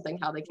note or something,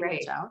 how they can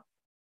reach out.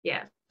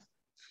 Yeah.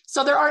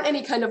 So there aren't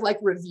any kind of like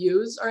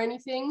reviews or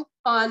anything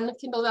on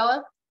Kindle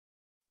Vella?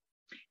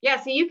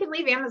 Yeah. So you can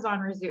leave Amazon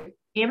reviews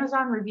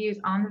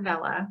on the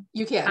Vella.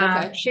 You can.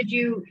 Okay.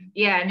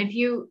 And if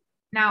you,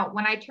 now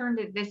when I turned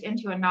this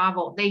into a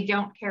novel, they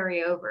don't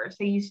carry over.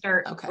 So you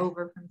start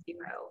over from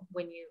zero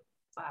when you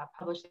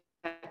publish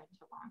that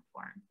into long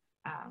form.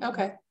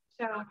 Okay.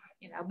 So,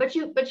 but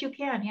you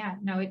can,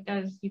 it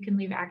does. You can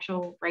leave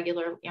actual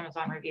regular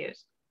Amazon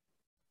reviews.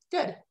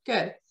 Good.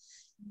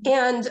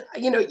 And,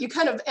 you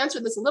kind of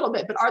answered this a little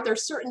bit, but are there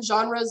certain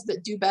genres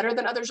that do better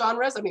than other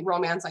genres? I mean,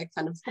 romance, I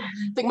kind of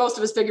think most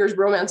of us figures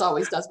romance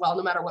always does well,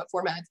 no matter what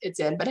format it's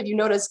in. But have you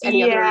noticed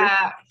any other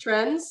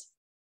trends?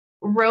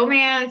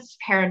 Romance,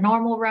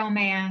 paranormal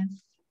romance,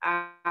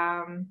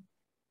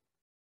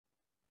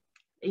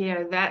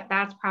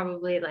 that's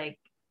probably like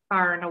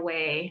far and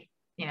away.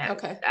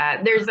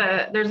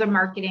 There's a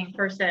marketing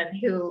person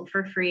who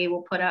for free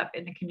will put up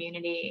in the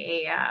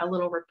community a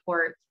little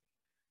report,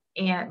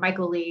 and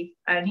Michael Lee,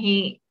 and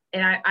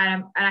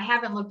I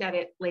haven't looked at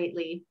it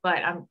lately,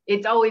 but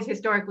it's always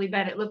historically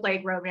been, it looked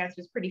like romance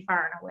was pretty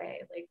far and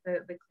away like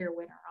the clear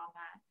winner on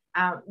that.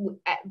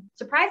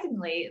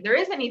 Surprisingly, there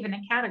isn't even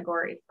a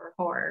category for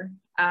horror.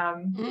 I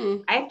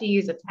have to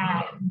use a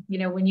tag.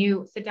 When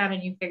you sit down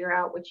and you figure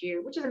out which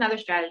is another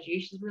strategy,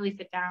 you should really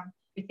sit down,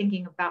 you're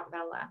thinking about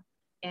Vella,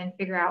 and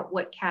figure out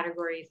what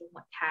categories and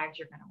what tags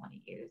you're going to want to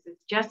use. It's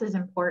just as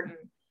important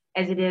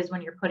as it is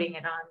when you're putting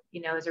it on,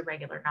 as a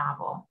regular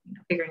novel,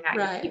 figuring out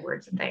your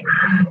keywords and things.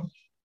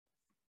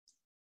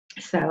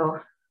 So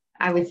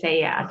I would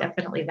say,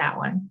 definitely that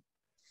one.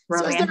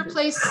 Romance. So is there a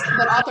place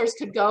that authors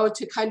could go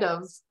to kind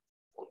of,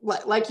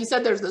 like you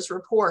said, there's this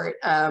report,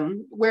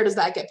 where does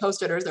that get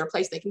posted, or is there a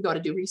place they can go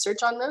to do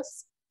research on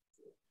this?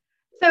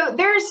 So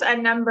there's a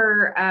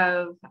number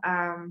of,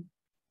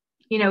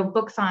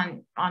 books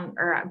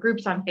or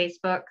groups on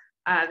Facebook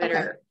that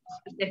are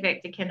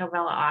specific to Kindle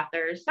Vella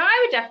authors. So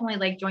I would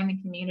definitely join the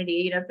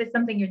community. If it's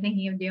something you're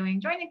thinking of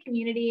doing, join the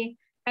community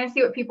and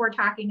see what people are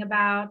talking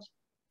about.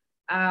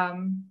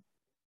 Those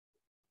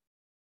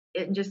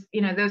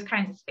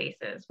kinds of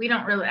spaces.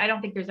 I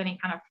don't think there's any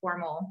kind of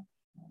formal,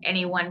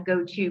 any one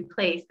go-to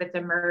place that's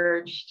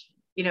emerged,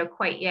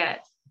 quite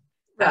yet.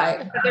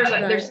 Right. But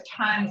there's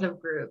tons of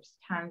groups,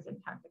 tons and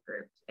tons of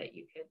groups that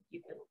you could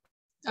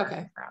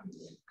from.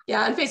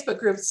 Yeah, and Facebook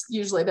groups,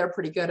 usually they're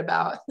pretty good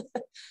about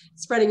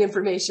spreading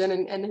information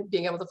and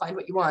being able to find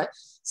what you want.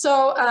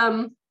 So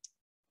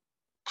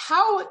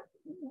how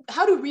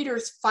do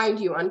readers find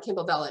you on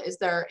Kindle Vella? Is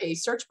there a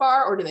search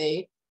bar, or do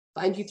they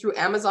find you through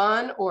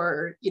Amazon,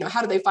 or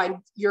how do they find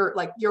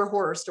your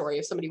horror story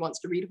if somebody wants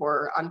to read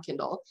horror on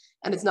Kindle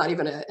and it's not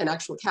even an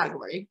actual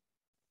category?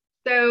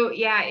 So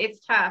yeah,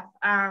 it's tough.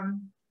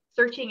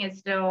 Searching is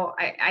still,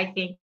 I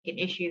think, an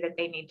issue that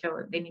they need to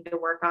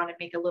work on and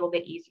make a little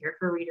bit easier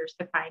for readers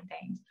to find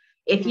things.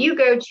 If you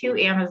go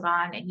to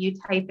Amazon and you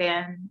type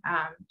in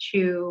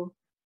to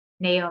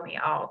Naomi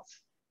Ault,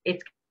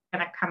 it's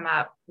going to come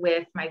up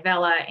with my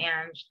Vella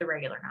and the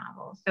regular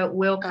novel. So it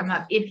will come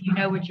up if you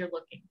know what you're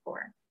looking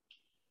for.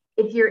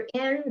 If you're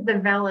in the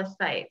Vella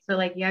site, so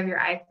like you have your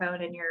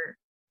iPhone and you're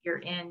you're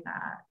in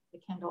the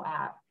Kindle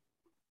app,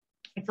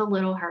 it's a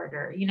little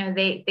harder. You know,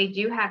 they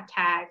do have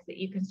tags that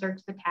you can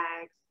search the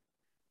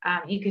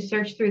tags. You can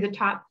search through the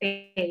top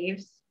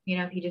faves, you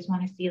know, if you just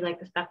want to see like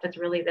the stuff that's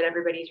really, that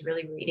everybody's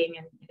really reading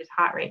and is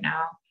hot right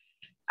now.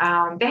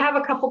 They have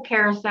a couple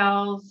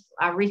carousels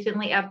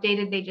recently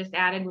updated. They just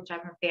added, which I'm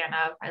a fan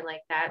of. I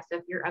like that. So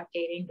if you're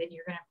updating, then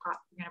you're gonna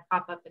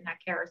pop up in that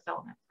carousel,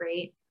 and that's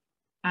great.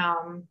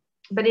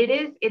 But it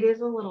is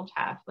a little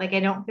tough. Like, I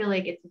don't feel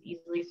like it's as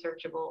easily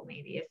searchable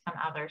maybe as some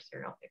other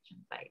serial fiction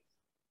sites.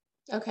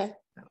 Okay.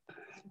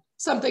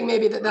 Something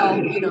maybe that they'll,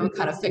 you know,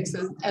 kind of fix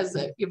as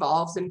it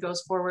evolves and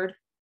goes forward.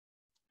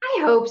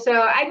 I hope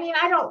so. I mean,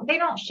 they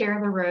don't share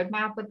the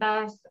roadmap with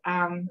us.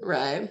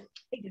 Right.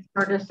 They just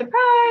sort of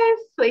surprise,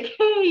 like,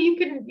 hey, you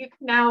can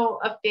now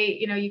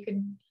update, you know, you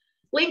can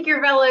link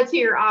your Vella to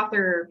your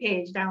author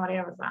page down on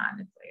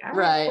Amazon. It's like, all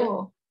right,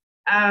 cool.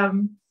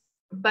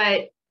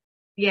 But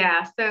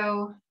yeah,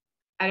 so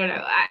I don't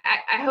know.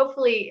 I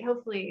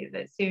hopefully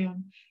that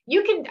soon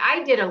you can.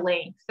 I did a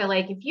link, so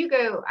like if you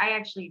go, I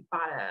actually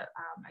bought a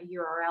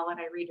URL and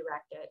I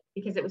redirect it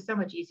because it was so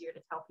much easier to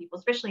tell people,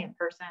 especially in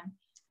person.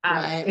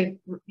 Right.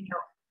 To, you know,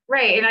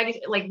 right. And I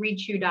just like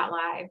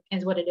readchew.live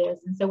is what it is.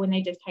 And so when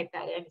they just type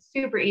that in, it's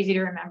super easy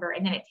to remember,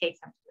 and then it takes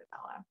them to the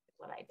Vella. Is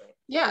what I did.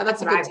 Yeah,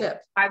 that's a good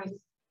tip.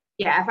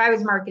 If I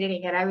was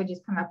marketing it, I would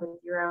just come up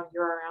with your own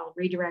URL,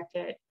 redirect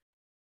it,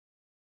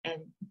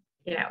 and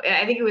you know,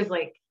 I think it was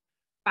like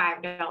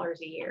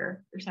 $5 a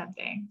year or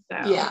something.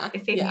 So yeah,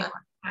 it saved me a lot of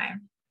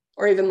time.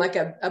 Or even like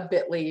a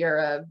Bitly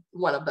or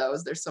one of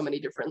those. There's so many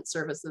different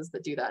services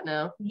that do that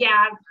now.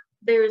 Yeah,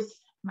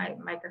 there's my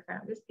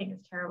microphone. This thing is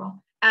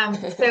terrible.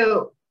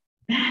 So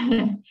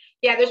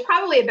yeah, there's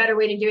probably a better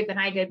way to do it than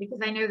I did, because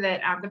I know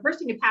that the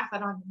person who passed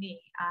that on to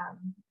me,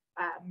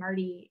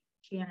 Marty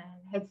Shannon,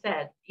 had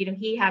said, you know,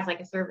 he has like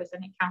a service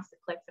and it counts the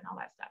clicks and all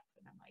that stuff.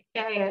 And I'm like,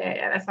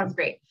 yeah, that sounds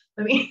great.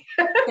 Let me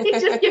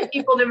just get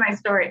people to my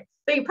story.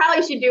 So you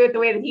probably should do it the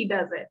way that he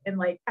does it, and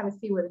like kind of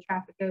see where the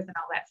traffic goes and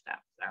all that stuff.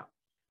 So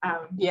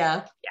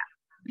yeah.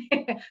 So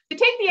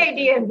take the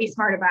idea and be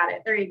smart about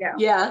it. There you go.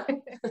 Yeah.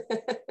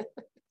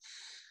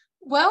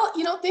 Well,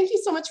 you know, thank you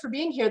so much for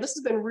being here. This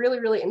has been really,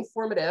 really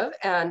informative,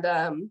 and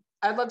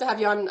I'd love to have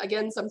you on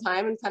again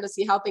sometime and kind of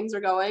see how things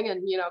are going,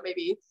 and, you know,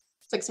 maybe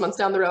 6 months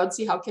down the road,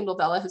 see how Kindle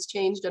Vella has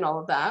changed and all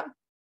of that.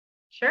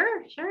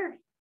 Sure.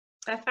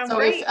 That sounds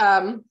great.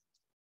 So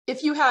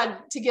if you had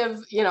to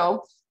give, you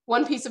know,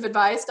 one piece of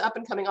advice to up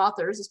and coming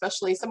authors,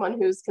 especially someone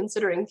who's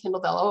considering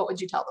Kindle Vella, what would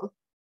you tell them?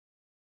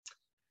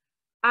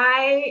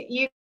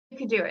 You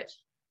can do it.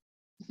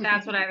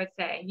 That's what I would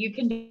say. You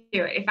can do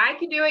it. If I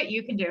can do it,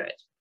 you can do it.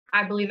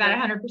 I believe that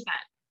 100%.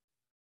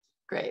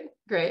 Great.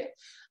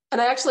 And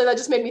that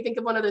just made me think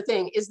of one other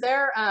thing. Is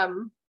there,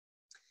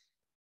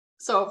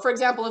 so for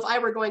example, if I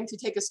were going to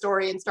take a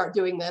story and start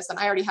doing this, and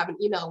I already have an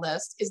email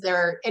list, is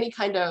there any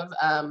kind of,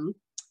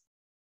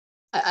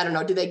 I don't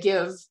know, do they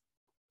give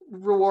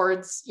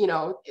rewards, you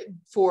know,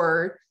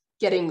 for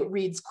getting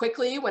reads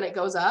quickly when it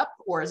goes up,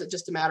 or is it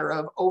just a matter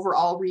of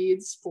overall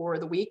reads for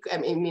the week? I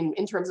mean,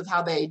 in terms of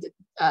how they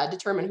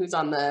determine who's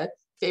on the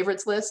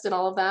favorites list and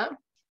all of that?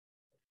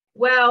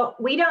 Well,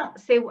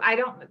 that's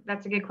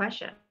a good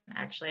question,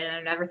 actually. And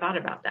I never thought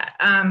about that.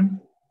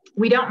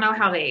 We don't know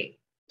how they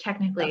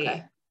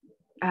technically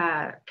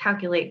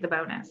calculate the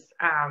bonus.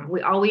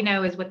 All we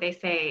know is what they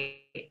say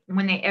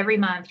when they, every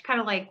month, kind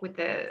of like with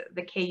the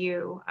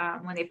KU,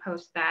 when they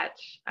post that,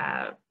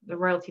 the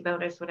royalty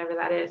bonus, whatever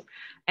that is,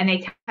 and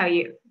they tell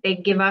you, they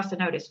give us a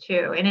notice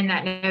too. And in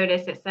that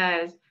notice, it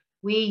says,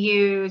 we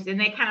use, and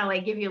they kind of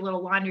like give you a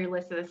little laundry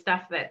list of the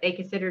stuff that they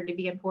consider to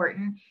be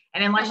important.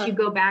 And unless you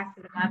go back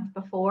to the month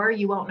before,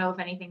 you won't know if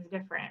anything's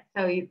different.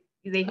 So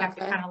they have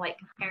to kind of like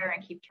compare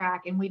and keep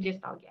track. And we just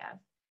all guess.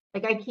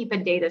 Like, I keep a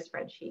data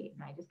spreadsheet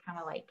and I just kind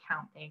of like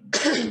count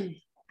things,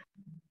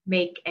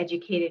 make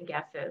educated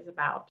guesses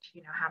about,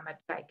 you know, how much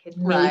I could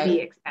maybe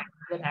expect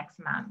the next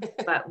month,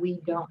 but we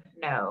don't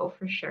know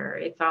for sure.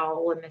 It's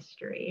all a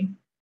mystery.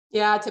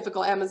 Yeah,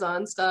 typical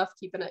Amazon stuff,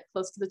 keeping it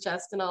close to the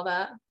chest and all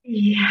that.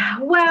 Yeah,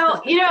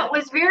 well, you know, it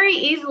was very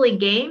easily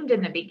gamed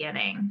in the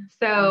beginning.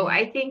 So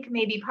I think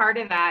maybe part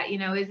of that, you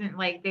know, isn't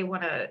like they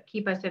want to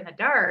keep us in the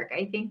dark.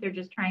 I think they're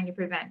just trying to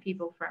prevent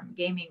people from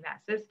gaming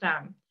that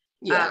system,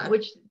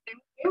 which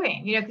they're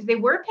doing, you know, because they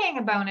were paying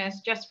a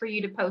bonus just for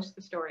you to post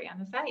the story on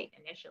the site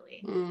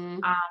initially.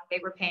 They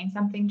were paying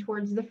something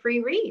towards the free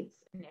reads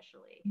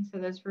initially. So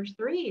those first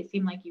 3, it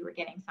seemed like you were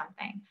getting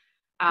something.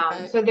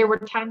 So there were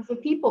tons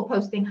of people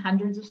posting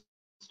hundreds of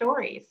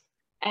stories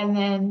and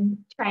then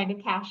trying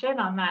to cash in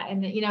on that.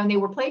 And, you know, and they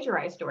were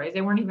plagiarized stories.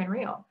 They weren't even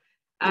real,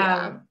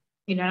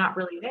 you know, not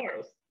really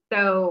theirs.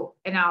 So,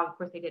 and now of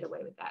course they did away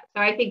with that.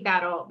 So I think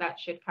that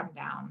should come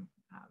down.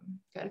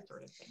 That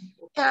sort of thing.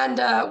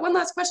 And one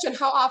last question.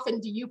 How often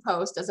do you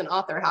post as an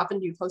author? How often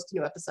do you post a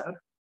new episode?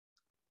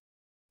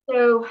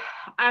 So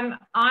I'm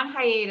on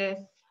hiatus.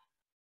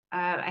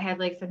 I had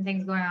like some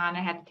things going on.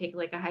 I had to take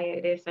like a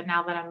hiatus. And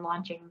now that I'm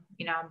launching,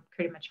 you know, I'm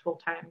pretty much full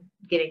time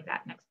getting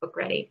that next book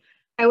ready.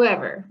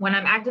 However, when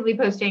I'm actively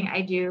posting,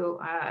 I do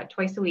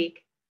twice a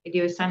week. I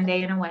do a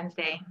Sunday and a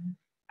Wednesday.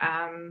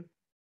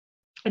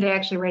 And I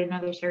actually write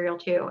another serial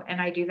too. And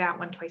I do that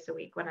one twice a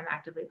week when I'm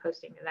actively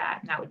posting to that.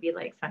 And that would be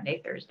like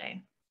Sunday,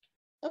 Thursday.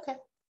 Okay.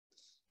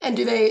 And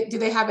do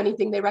they have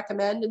anything they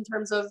recommend in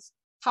terms of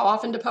how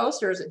often to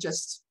post, or is it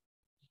just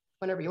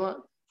whenever you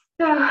want?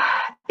 So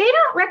they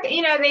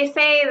don't they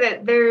say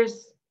that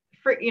there's,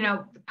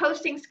 the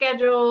posting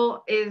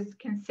schedule is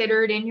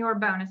considered in your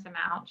bonus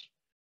amount.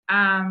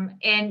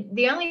 And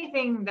the only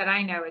thing that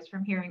I know is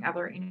from hearing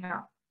other, in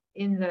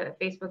the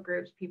Facebook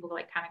groups, people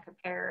like kind of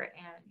compare.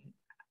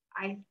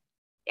 And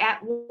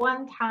at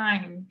one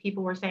time,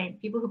 people were saying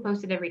people who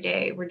posted every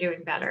day were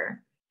doing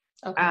better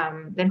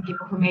than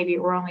people who maybe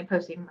were only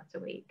posting once a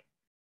week.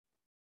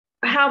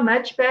 How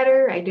much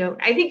better?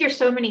 I think there's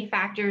so many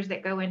factors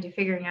that go into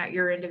figuring out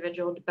your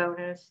individual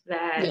bonus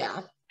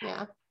that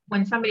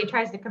when somebody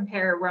tries to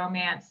compare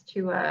romance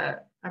to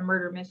a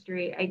murder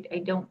mystery, I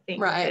don't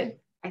think that, I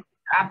think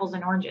apples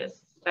and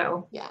oranges.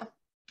 So yeah,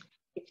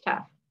 it's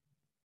tough.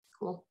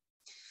 Cool.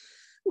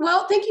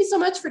 Well, thank you so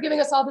much for giving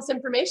us all this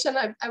information.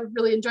 I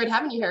really enjoyed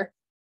having you here.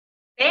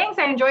 Thanks.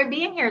 I enjoyed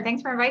being here.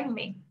 Thanks for inviting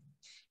me.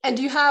 And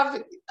do you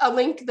have a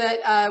link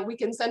that we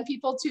can send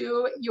people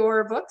to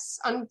your books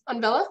on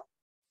Vella?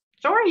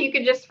 Sure. You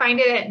could just find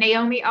it at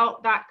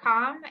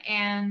naomiault.com,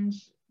 and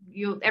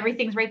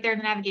everything's right there in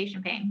the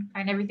navigation pane.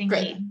 Find everything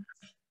you need.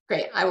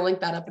 Great. I will link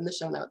that up in the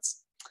show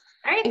notes.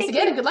 All right. Thanks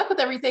again, and good luck with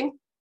everything.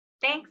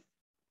 Thanks.